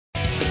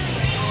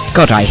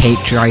God, I hate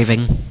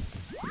driving.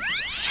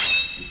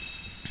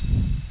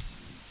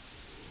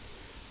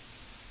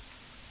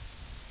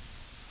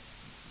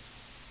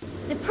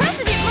 The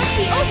president must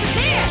be over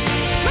there.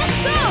 Let's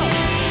go.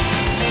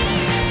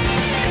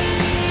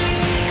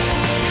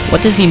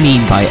 What does he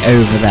mean by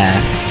over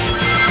there?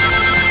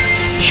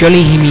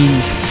 Surely he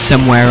means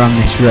somewhere on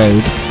this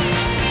road.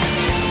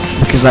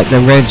 Because like the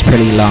road's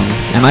pretty long,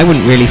 and I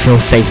wouldn't really feel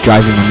safe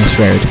driving on this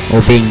road,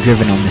 or being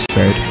driven on this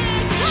road.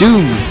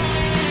 Zoom!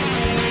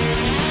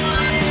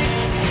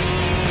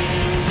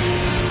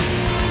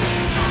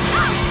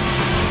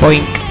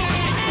 Boink!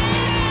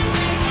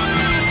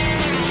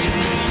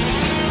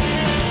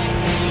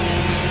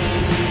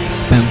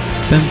 Bum,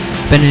 bum,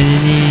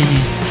 ba-na-na-na-na.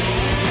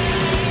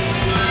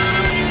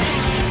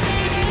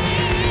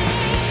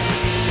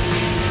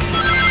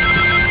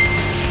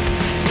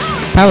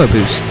 Power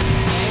boost.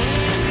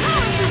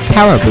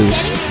 Power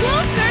boost.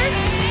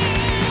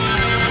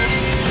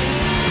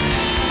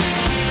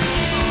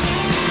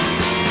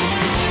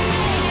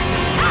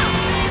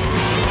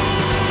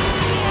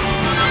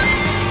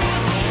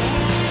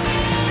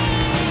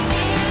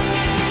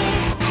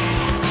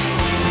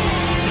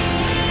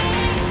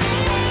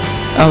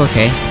 Oh,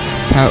 okay.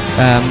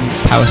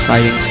 Power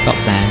sliding, stop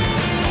there.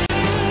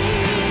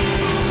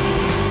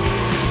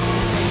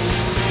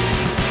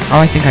 Oh,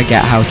 I think I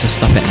get how to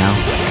stop it now.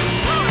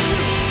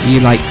 You,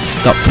 like,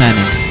 stop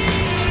turning.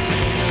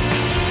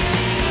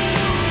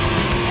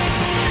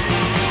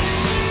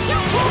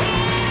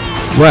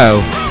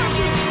 Whoa.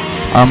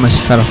 I almost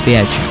fell off the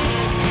edge.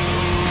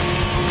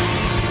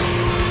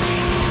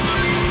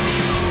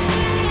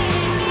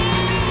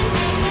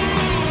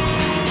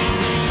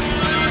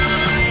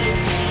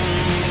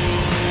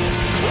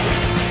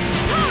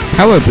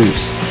 Power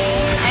boost.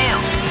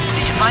 Tails,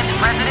 did you find the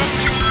president?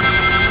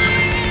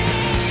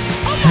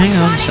 Hang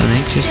on,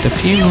 Sonic, just a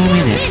few more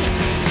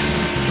minutes.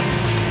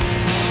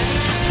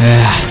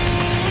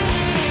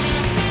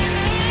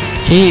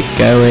 Keep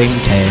going,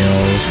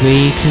 Tails,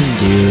 we can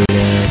do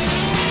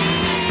this.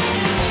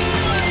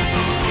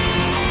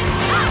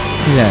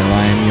 Hello,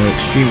 I am your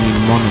extremely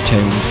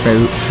monotone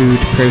food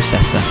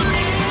processor.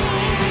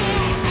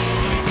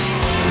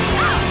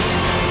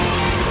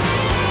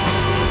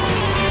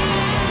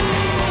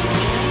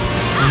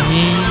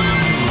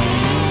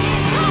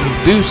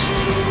 Boost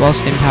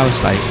whilst in power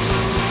slide.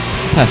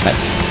 Perfect.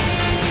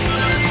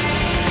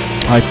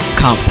 I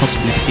can't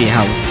possibly see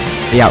how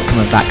the outcome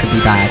of that could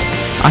be bad.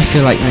 I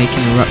feel like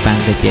making a Rock Band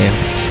video.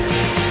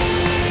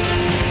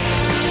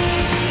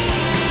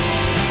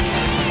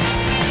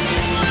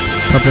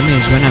 Problem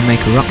is, when I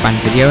make a Rock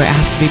Band video, it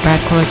has to be bad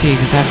quality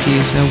because I have to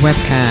use a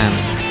webcam.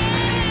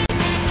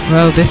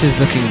 Well, this is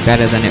looking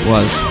better than it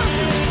was.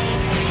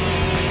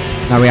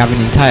 Now we have an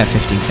entire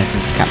 15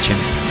 seconds to catch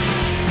him.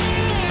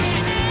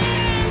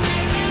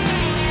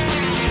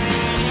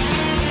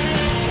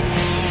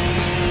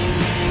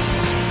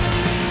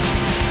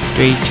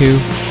 3, 2,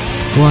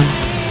 1.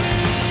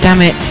 Damn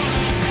it!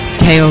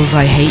 Tails,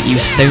 I hate you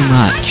so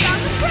much.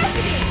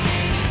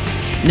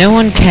 No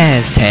one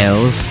cares,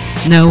 Tails.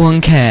 No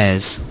one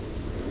cares.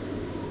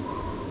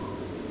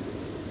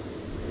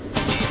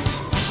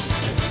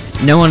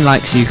 No one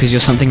likes you because you're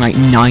something like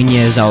 9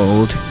 years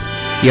old.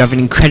 You have an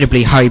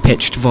incredibly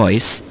high-pitched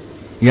voice.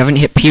 You haven't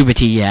hit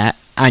puberty yet,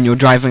 and you're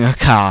driving a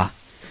car.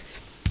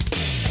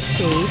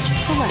 Stage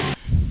select.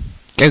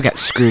 Go get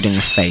screwed in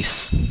the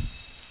face.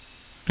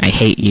 I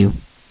hate you.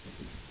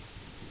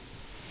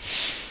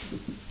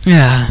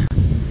 Yeah.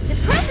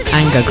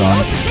 Anger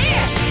gone.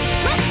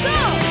 Let's go.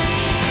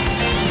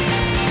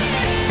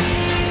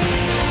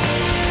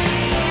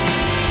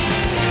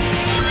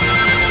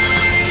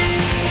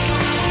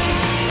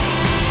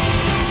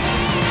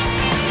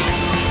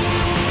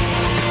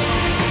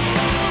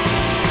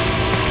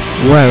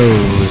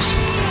 Woes.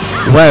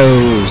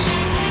 Woes.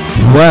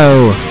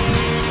 Whoa.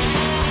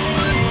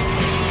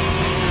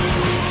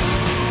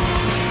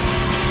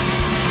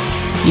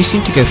 You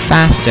seem to go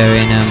faster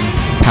in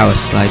power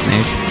slide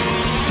mode.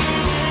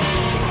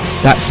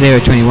 That's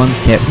 0Twenty1's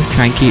tip.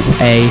 Try and keep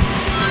a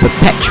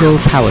perpetual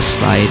power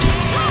slide.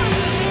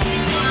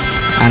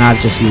 And I've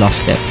just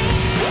lost it.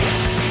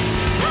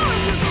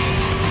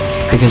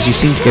 Because you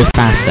seem to go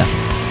faster.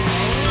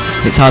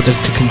 It's harder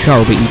to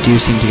control, but you do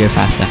seem to go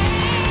faster.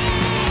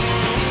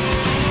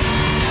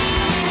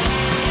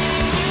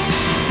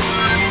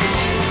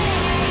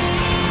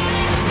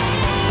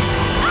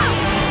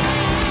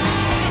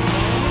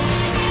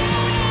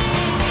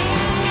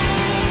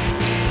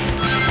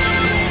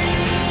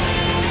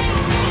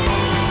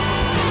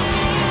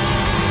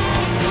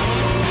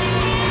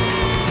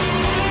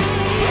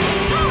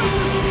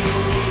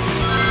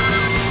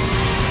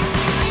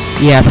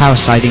 Yeah, power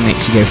sliding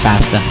makes you go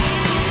faster.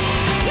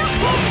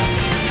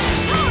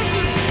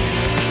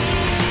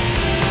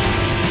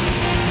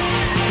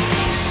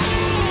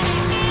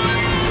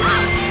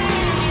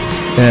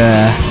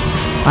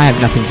 I have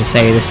nothing to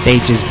say. The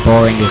stage is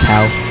boring as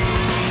hell.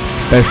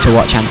 Both to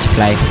watch and to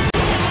play.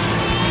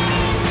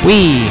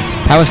 Whee!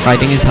 Power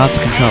sliding is hard to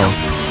control.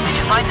 Did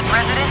you find the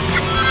president?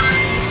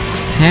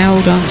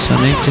 Hold on,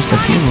 Sonic, just a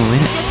few more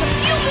minutes. Just a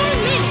few more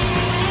minutes.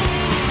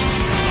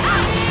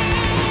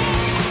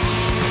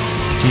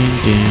 Dun,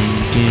 dun,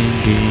 dun,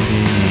 dun,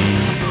 dun,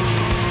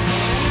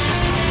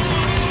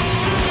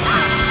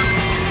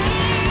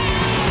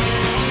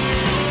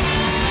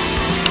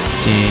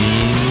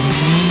 dun.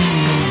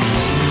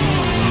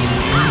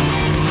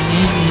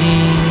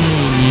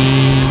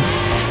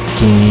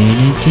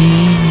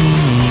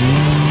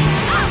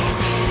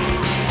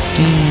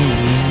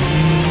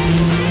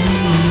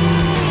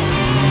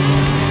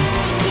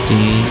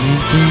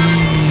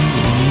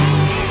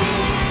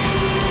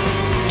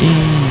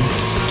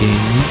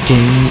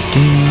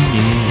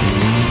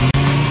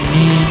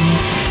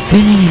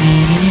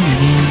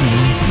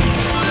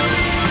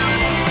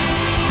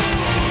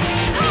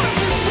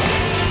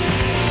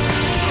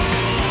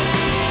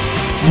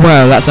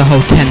 Whoa, that's a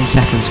whole 10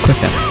 seconds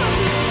quicker.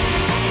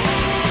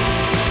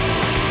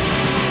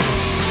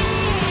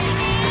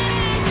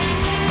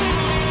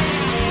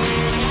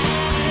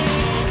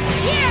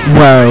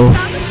 Whoa,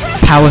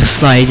 power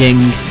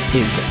sliding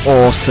is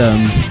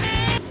awesome.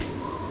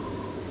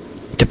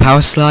 To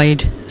power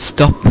slide,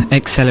 stop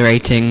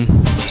accelerating,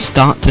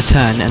 start to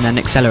turn, and then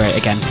accelerate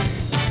again.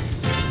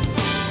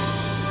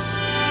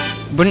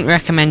 Wouldn't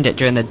recommend it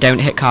during the don't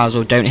hit cars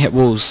or don't hit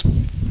walls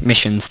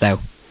missions though.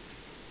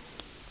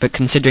 But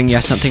considering you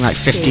have something like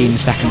 15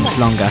 seconds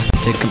longer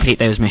to complete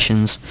those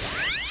missions.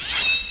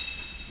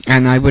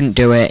 And I wouldn't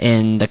do it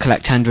in the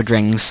collect 100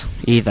 rings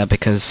either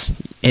because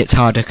it's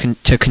harder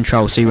to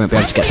control, so you won't be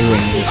able to get the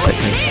rings as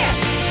quickly.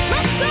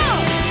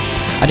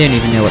 I don't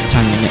even know what the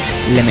time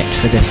limit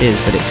for this is,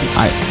 but it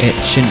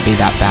shouldn't be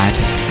that bad.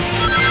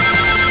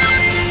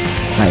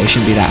 Like, it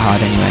shouldn't be that hard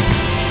anyway.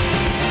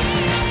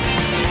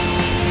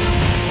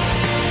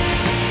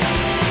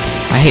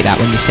 I hate that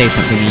when you say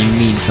something and you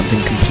mean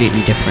something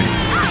completely different.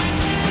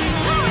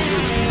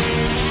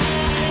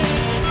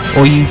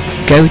 Or you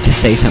go to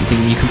say something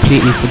and you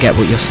completely forget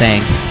what you're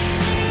saying.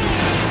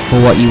 Or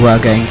what you were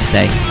going to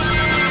say.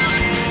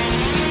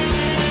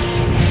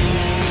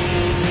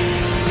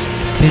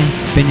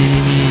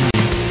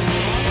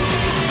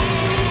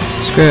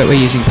 Screw it, we're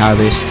using power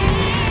boost.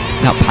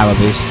 Not power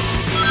boost.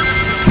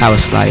 Power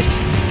slide.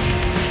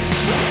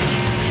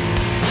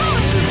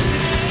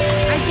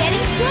 I'm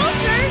getting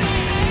closer.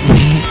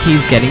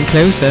 He's getting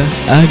closer.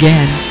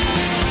 Again.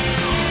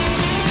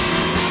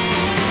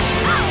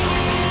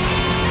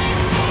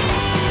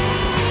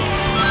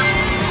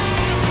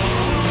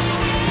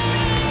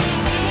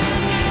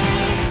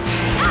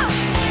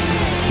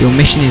 Your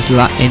mission is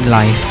in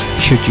life,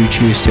 should you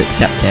choose to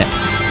accept it,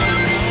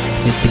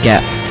 is to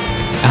get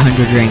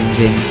 100 rings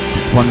in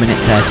 1 minute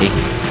 30.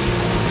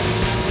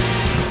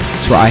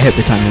 That's what I hope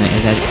the time limit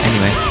is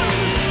anyway.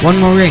 One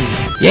more ring.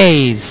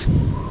 Yays!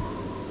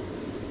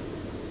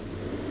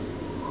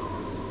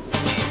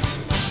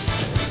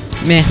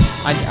 Meh.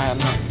 I'm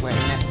not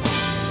waiting it.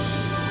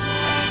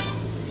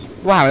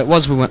 Wow, it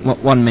was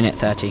 1 minute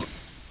 30.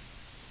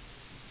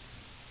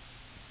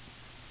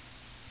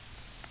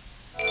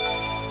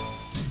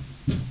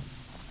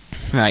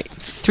 Right,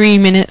 3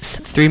 minutes,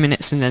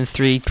 and then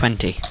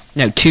 3:20.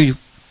 No,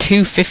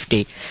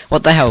 2:50.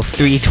 What the hell,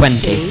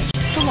 3:20?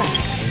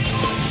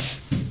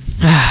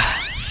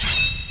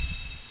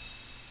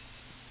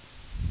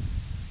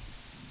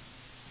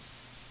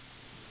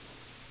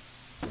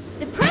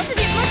 The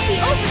president must be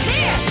over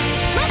there.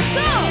 Let's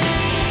go.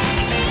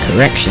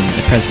 Correction,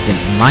 the president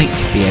might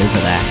be over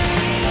there.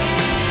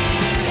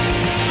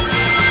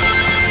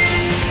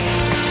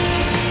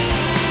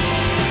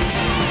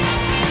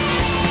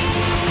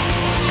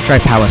 Try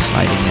power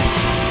sliding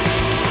this.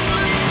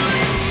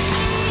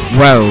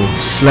 Whoa!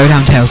 Slow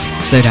down, Tails.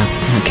 Slow down.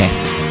 Okay.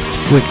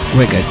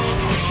 We're good.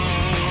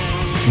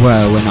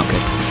 Whoa, we're not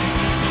good.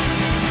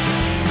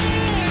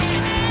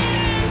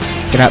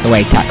 Get out the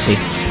way, taxi.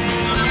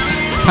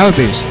 Power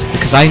boost,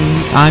 because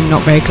I'm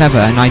not very clever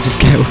and I just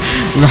go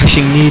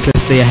rushing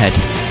needlessly ahead.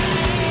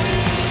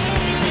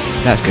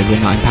 That's good. We're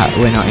not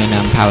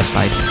in power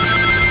slide.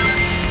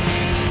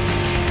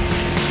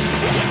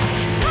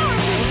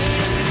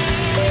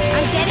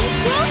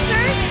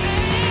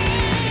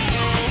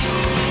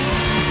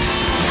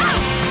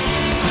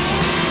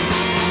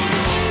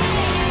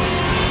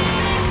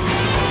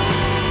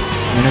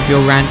 One of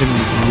your random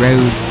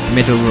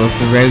middle of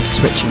the road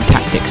switching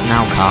tactics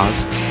now,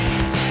 cars.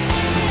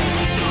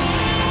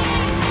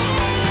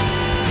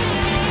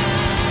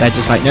 They're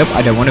just like, nope,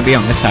 I don't want to be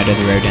on this side of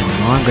the road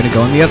anymore, I'm going to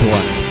go on the other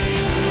one.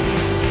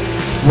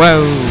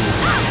 Whoa!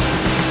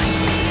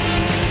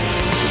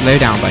 Slow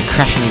down by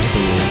crashing into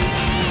the wall.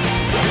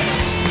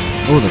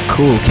 All the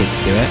cool kids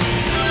do it.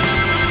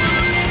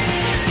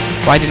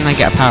 Why didn't I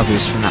get a power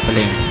boost from that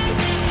balloon?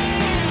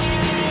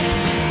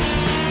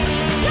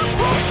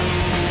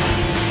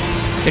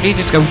 Did he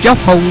just go,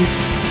 yo-ho?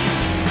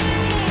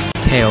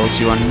 Tails,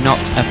 you are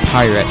not a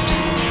pirate.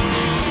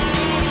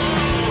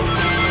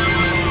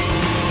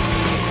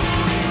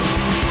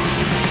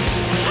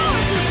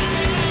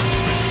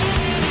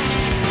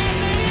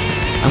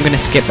 I'm gonna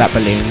skip that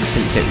balloon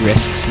since it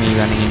risks me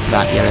running into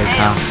that yellow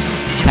car.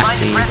 Did you find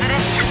Taxi. the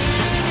president?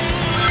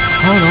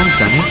 Hold on,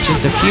 Sonny,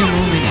 just a few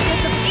more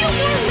minutes. Just a few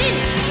more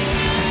minutes.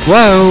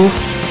 Whoa!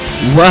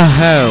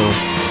 Whoa!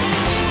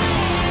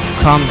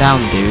 Calm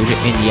down, dude,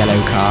 in yellow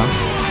car.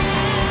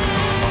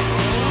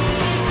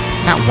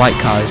 That white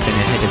car has been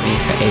ahead of me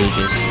for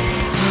ages.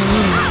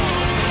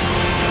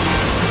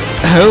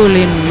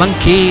 Holy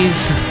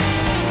monkeys!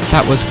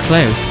 That was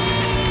close.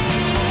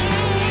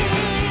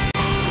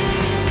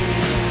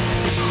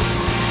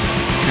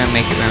 Try and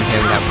make it round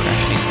here without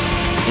crashing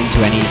into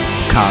any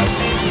cars.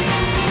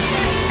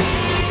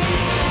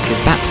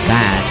 Because that's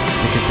bad.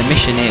 Because the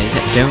mission is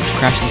don't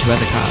crash into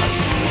other cars.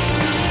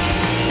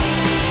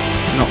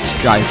 Not to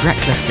drive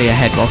recklessly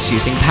ahead whilst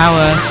using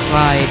power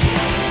slide.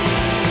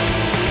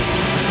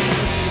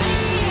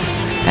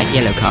 That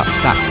yellow car,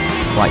 that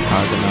white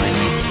car is annoying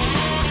me.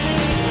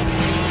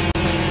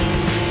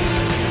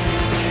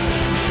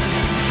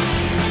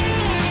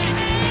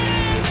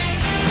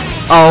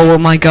 Oh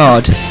my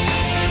god.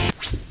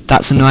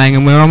 That's annoying,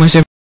 and we're almost over.